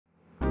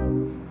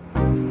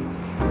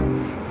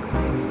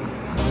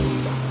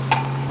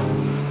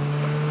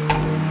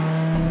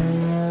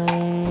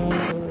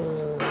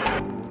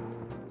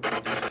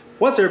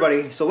What's up,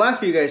 everybody? So last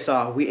video you guys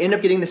saw, we ended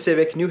up getting the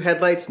Civic, new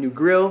headlights, new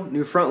grille,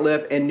 new front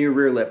lip, and new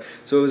rear lip.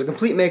 So it was a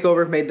complete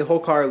makeover, made the whole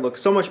car look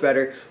so much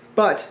better,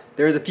 but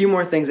there's a few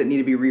more things that need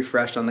to be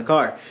refreshed on the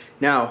car.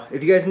 Now,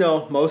 if you guys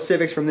know, most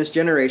Civics from this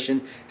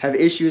generation have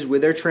issues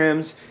with their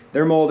trims,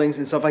 their moldings,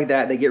 and stuff like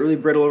that. They get really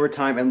brittle over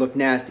time and look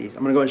nasty. So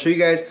I'm gonna go and show you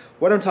guys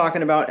what I'm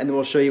talking about, and then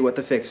we'll show you what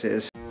the fix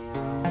is.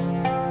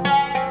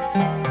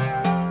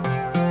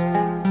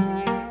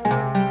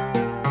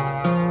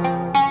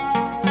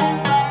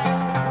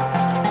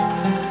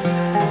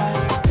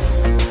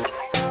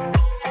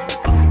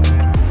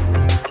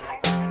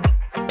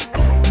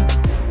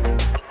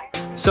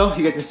 So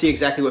you guys can see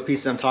exactly what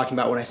pieces I'm talking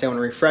about when I say I want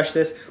to refresh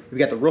this. We've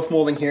got the roof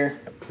molding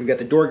here, we've got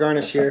the door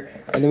garnish here,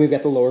 and then we've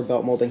got the lower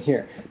belt molding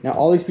here. Now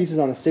all these pieces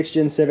on the 6th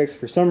gen Civics,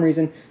 for some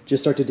reason,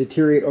 just start to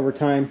deteriorate over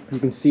time. You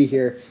can see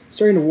here,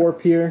 starting to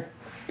warp here,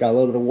 got a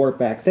little bit of warp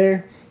back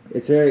there.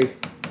 It's very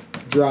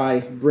dry,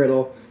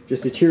 brittle,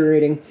 just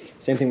deteriorating.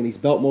 Same thing with these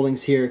belt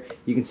moldings here.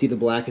 You can see the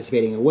black is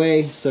fading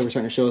away, so we're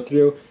starting to show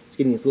through. It's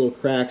getting these little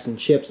cracks and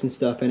chips and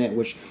stuff in it,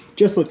 which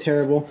just look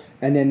terrible.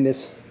 And then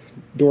this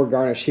door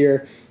garnish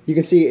here, you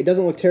can see it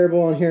doesn't look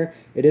terrible on here.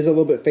 It is a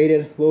little bit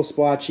faded, a little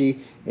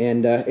splotchy,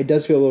 and it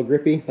does feel a little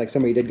grippy, like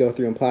somebody did go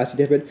through and plastic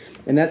dip it.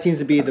 And that seems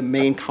to be the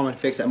main common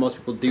fix that most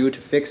people do to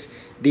fix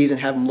these and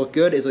have them look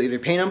good, is they'll either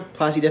paint them,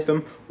 plastic dip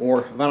them,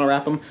 or vinyl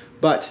wrap them.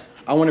 But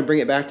I want to bring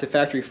it back to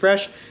factory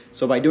fresh,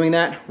 so by doing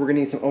that, we're gonna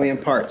need some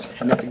OEM parts,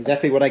 and that's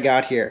exactly what I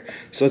got here.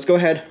 So let's go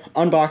ahead,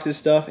 unbox this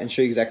stuff, and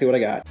show you exactly what I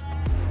got.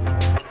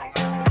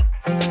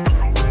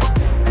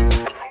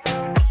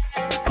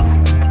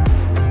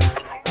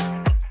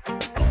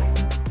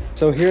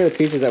 So here are the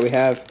pieces that we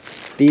have.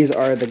 These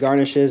are the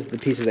garnishes, the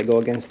pieces that go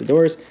against the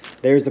doors.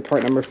 There's the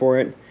part number for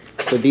it.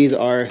 So these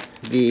are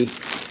the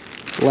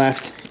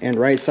left and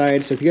right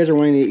side. So if you guys are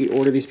wanting to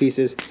order these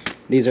pieces,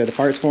 these are the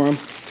parts for them.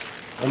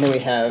 And then we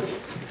have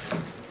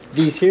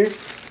these here,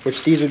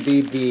 which these would be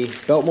the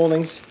belt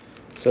moldings.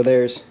 So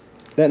there's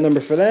that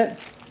number for that.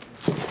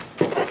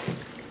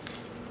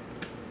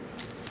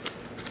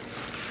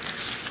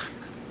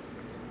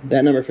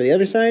 That number for the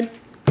other side.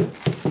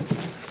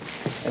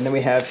 And then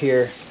we have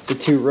here the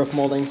two roof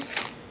moldings.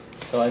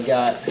 So I've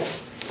got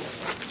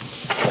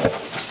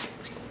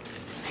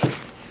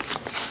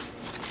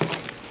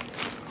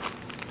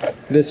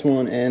this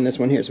one and this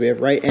one here. So we have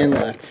right and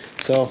left.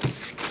 So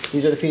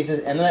these are the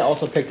pieces. And then I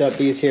also picked up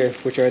these here,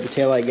 which are the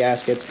taillight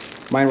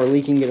gaskets. Mine were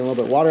leaking, getting a little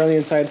bit of water on the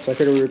inside, so I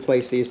figured we'd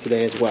replace these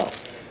today as well.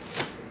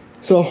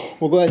 So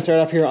we'll go ahead and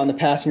start off here on the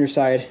passenger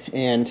side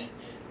and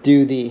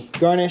do the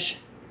garnish,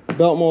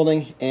 belt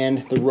molding,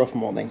 and the roof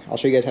molding. I'll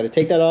show you guys how to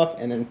take that off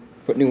and then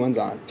put new ones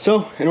on.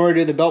 So in order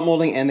to do the belt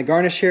molding and the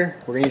garnish here,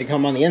 we're gonna need to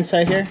come on the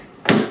inside here.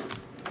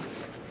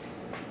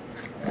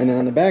 And then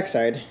on the back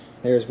side,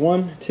 there's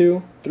 1,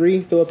 2,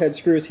 3 Phillip head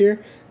screws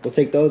here. We'll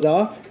take those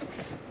off.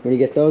 When you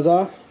get those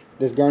off,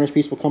 this garnish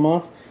piece will come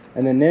off.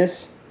 And then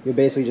this, you'll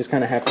basically just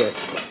kind of have to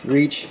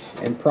reach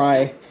and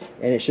pry,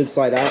 and it should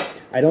slide out.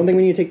 I don't think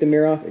we need to take the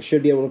mirror off. It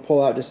should be able to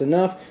pull out just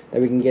enough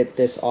that we can get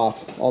this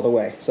off all the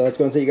way. So let's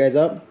go and set you guys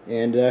up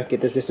and get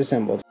this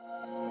disassembled.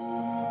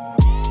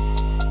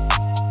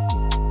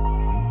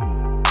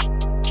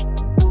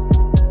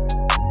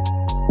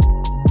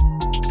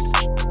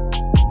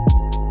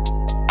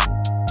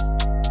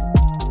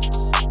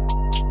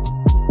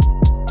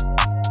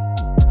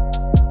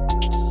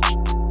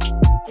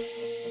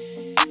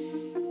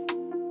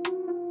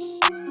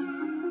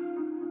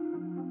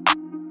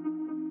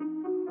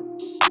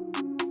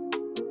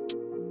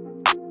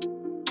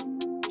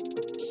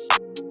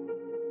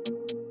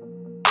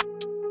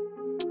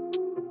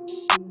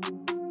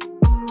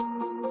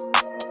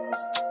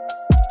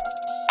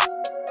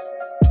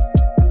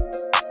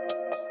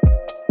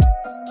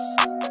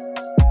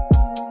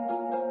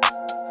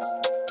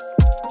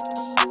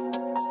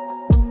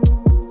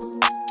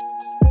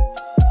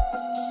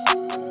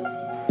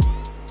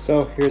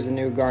 So here's a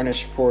new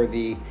garnish for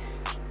the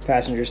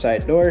passenger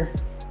side door.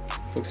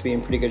 Looks to be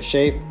in pretty good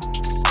shape.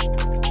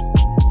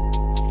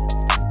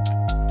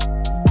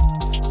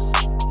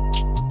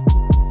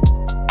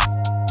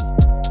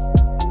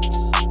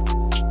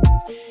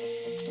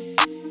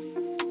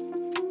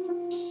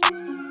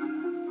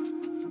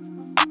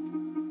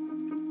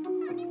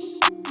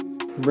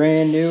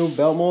 Brand new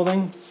belt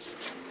molding.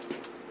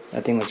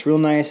 That thing looks real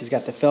nice. It's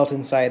got the felt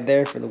inside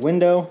there for the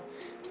window.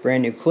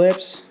 Brand new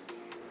clips.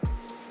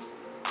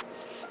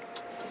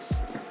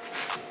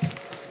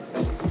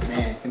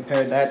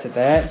 Compare that to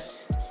that.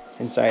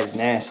 Inside's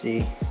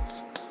nasty,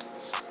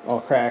 all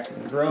cracked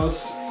and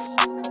gross.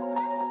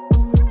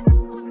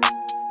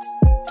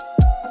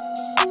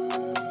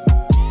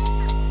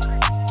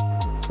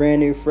 Brand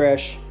new,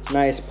 fresh,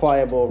 nice,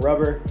 pliable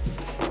rubber.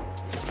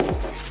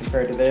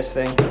 Compared to this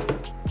thing,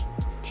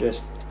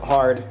 just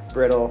hard,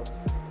 brittle,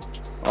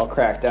 all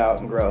cracked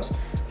out and gross.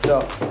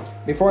 So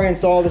before I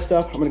install this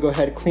stuff, I'm gonna go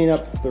ahead and clean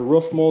up the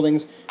roof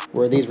moldings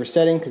where these were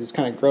setting, because it's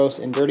kind of gross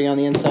and dirty on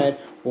the inside.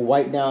 We'll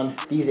wipe down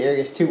these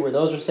areas too where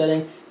those are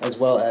setting, as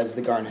well as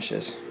the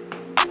garnishes.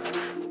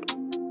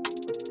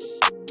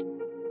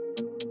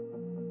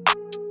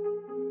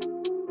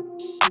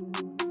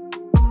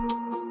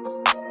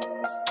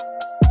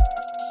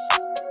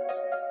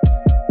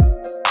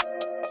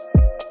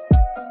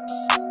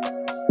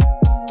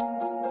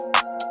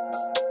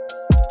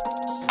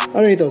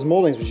 underneath those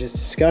moldings was just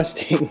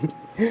disgusting.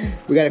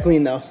 We got it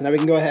clean though, so now we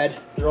can go ahead,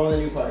 throw in the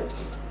new parts.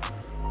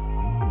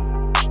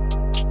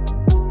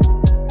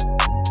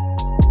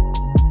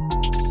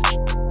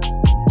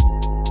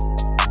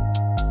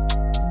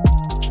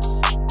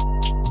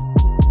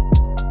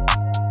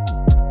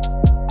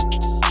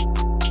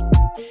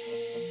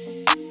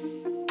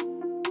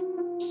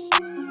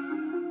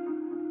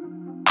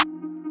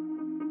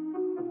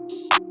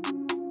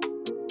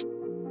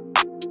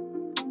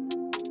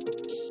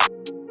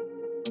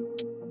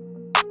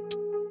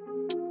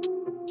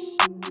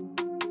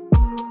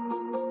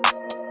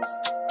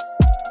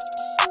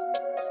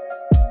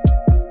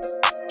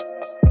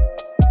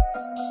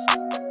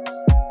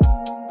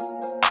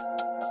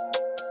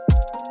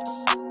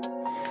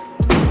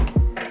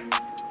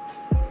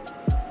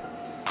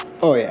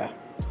 Oh yeah,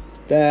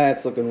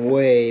 that's looking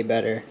way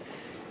better.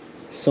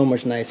 So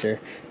much nicer.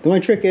 The only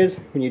trick is,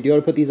 when you do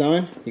to put these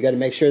on, you got to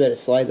make sure that it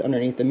slides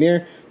underneath the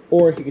mirror,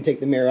 or you can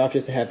take the mirror off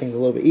just to have things a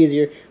little bit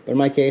easier. But in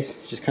my case,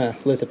 just kind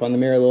of lift up on the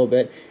mirror a little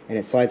bit, and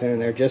it slides under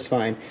there just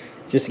fine.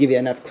 Just to give you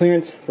enough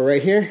clearance for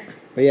right here.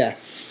 But yeah,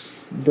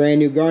 brand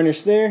new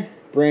garnish there,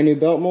 brand new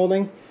belt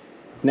molding.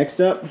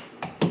 Next up,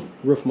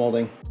 roof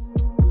molding.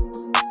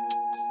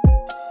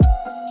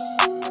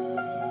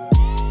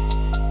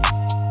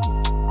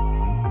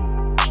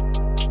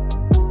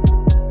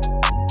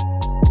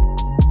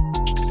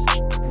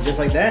 Just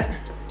like that,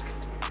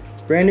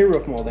 brand new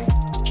roof molding.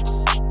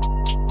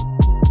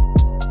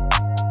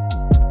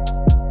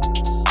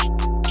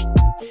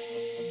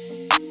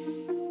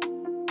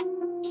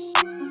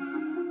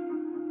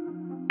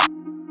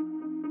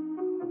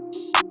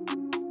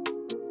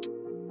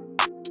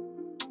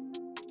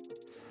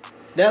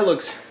 That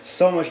looks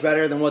so much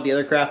better than what the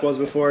other craft was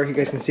before. You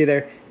guys can see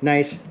there,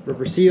 nice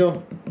rubber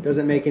seal,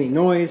 doesn't make any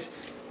noise,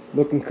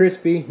 looking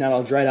crispy, not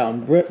all dried out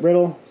and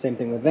brittle. Same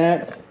thing with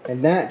that,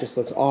 and that just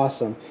looks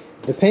awesome.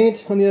 The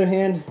paint, on the other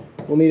hand,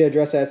 we'll need to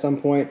address that at some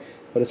point,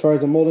 but as far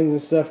as the moldings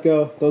and stuff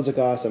go, those look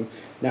awesome.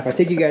 Now if I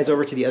take you guys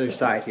over to the other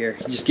side here,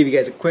 just give you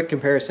guys a quick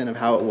comparison of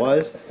how it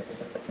was.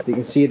 You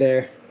can see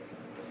there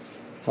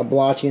how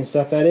blotchy and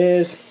stuff that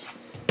is.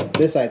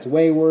 This side's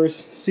way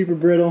worse, super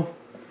brittle,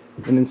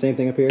 and then same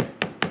thing up here.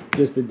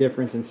 Just the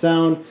difference in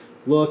sound,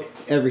 look,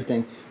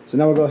 everything. So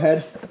now we'll go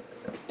ahead,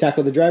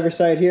 tackle the driver's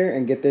side here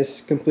and get this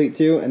complete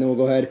too, and then we'll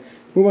go ahead,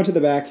 move on to the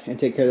back and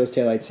take care of those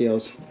taillight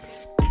seals.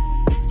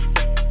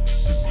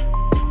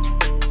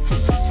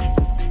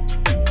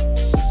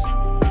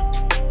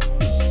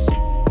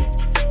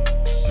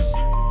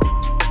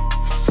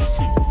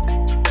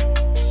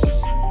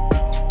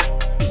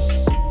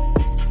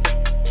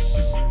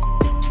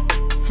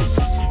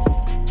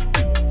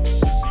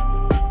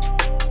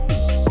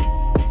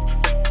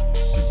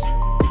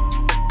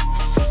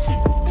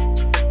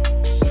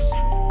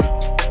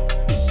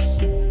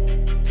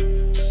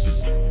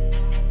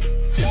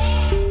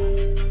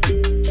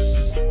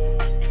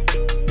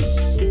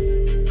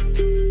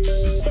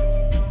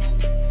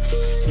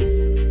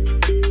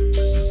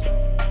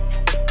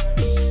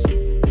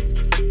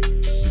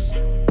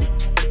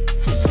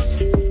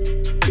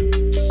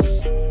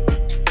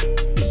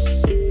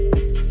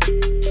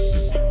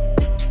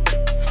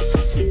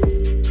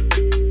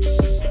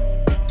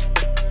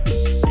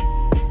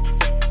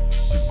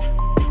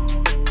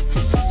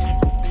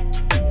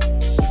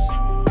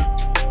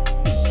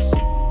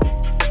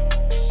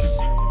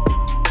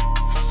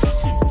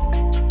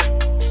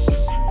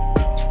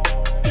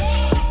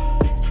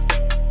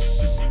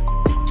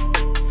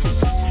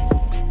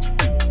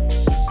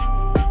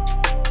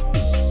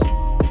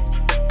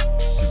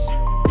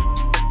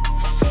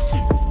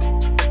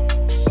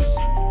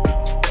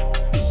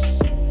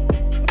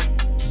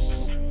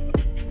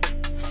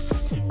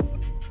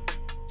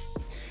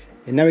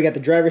 And now we got the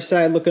driver's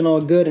side looking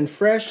all good and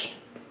fresh.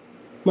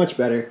 Much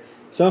better.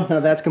 So now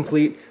that's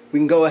complete, we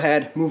can go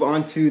ahead, move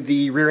on to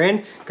the rear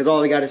end, because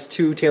all we got is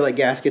 2 taillight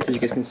gaskets, as you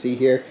guys can see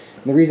here.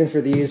 And the reason for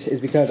these is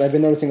because I've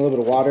been noticing a little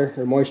bit of water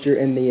or moisture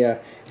in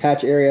the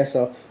hatch area,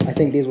 so I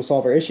think these will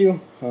solve our issue.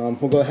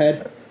 We'll go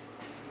ahead,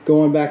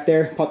 go on back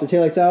there, pop the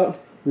taillights out,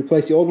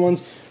 replace the old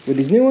ones with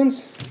these new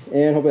ones,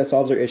 and hopefully that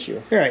solves our issue.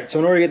 All right, so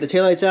in order to get the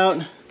taillights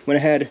out, went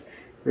ahead,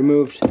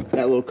 removed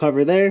that little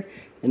cover there,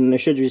 and then there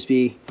should just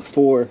be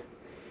 4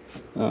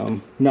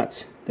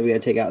 nuts that we gotta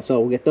take out. So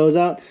we'll get those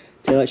out,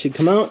 taillight should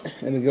come out,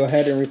 and we go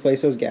ahead and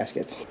replace those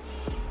gaskets.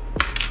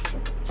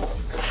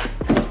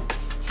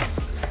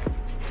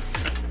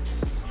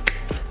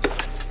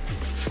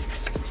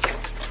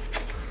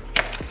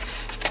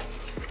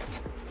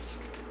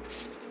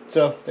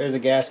 So there's a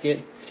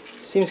gasket.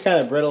 Seems kind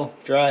of brittle,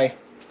 dry.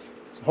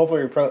 So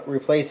hopefully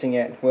replacing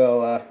it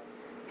will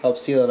help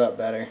seal it up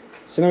better.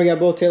 So now we got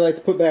both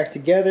taillights put back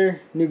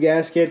together, new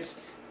gaskets.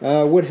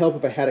 Would help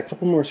if I had a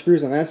couple more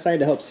screws on that side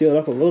to help seal it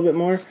up a little bit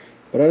more.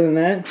 But other than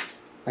that,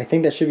 I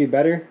think that should be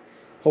better.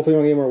 Hopefully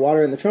we don't get more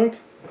water in the trunk.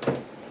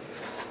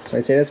 So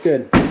I'd say that's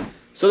good.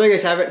 So there you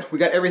guys have it. We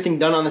got everything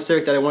done on the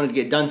Civic that I wanted to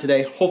get done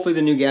today. Hopefully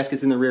the new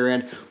gaskets in the rear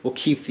end will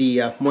keep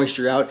the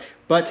moisture out.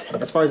 But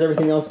as far as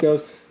everything else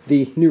goes,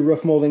 the new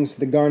roof moldings,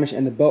 the garnish,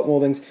 and the belt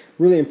moldings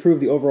really improve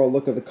the overall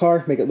look of the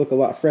car, make it look a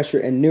lot fresher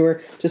and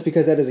newer, just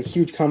because that is a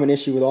huge common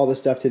issue with all this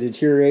stuff to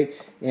deteriorate.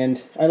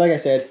 And like I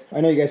said,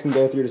 I know you guys can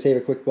go through to save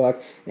a quick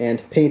buck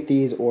and paint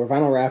these or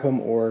vinyl wrap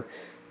them or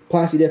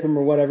plasti dip them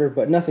or whatever,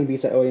 but nothing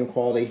beats that OEM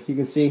quality. You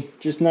can see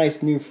just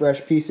nice, new,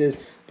 fresh pieces,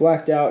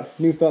 blacked out,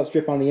 new felt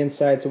strip on the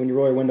inside, so when you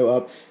roll your window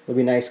up, it'll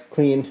be nice,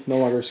 clean, no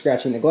longer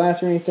scratching the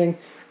glass or anything,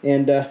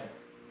 and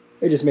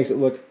it just makes it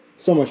look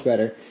so much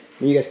better.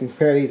 And you guys can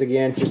compare these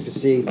again just to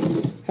see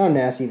how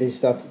nasty these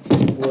stuff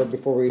were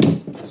before we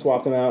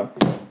swapped them out.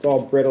 It's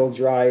all brittle,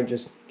 dry,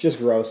 just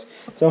gross.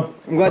 So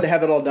I'm glad to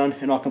have it all done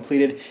and all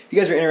completed. If you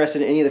guys are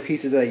interested in any of the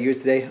pieces that I used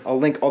today, I'll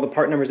link all the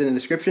part numbers in the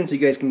description so you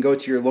guys can go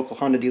to your local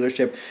Honda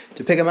dealership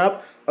to pick them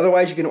up.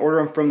 Otherwise, you can order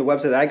them from the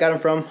website that I got them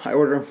from. I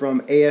ordered them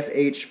from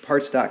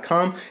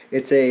afhparts.com.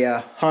 It's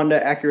a Honda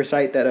Acura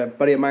site that a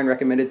buddy of mine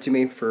recommended to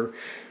me for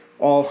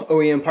all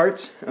OEM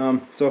parts.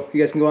 So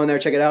you guys can go on there,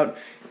 check it out,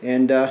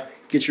 and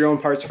get your own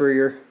parts for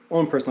your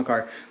own personal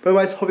car. But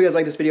otherwise, hope you guys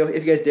liked this video.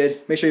 If you guys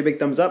did, make sure you big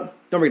thumbs up.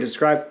 Don't forget to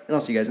subscribe, and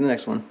I'll see you guys in the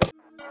next one.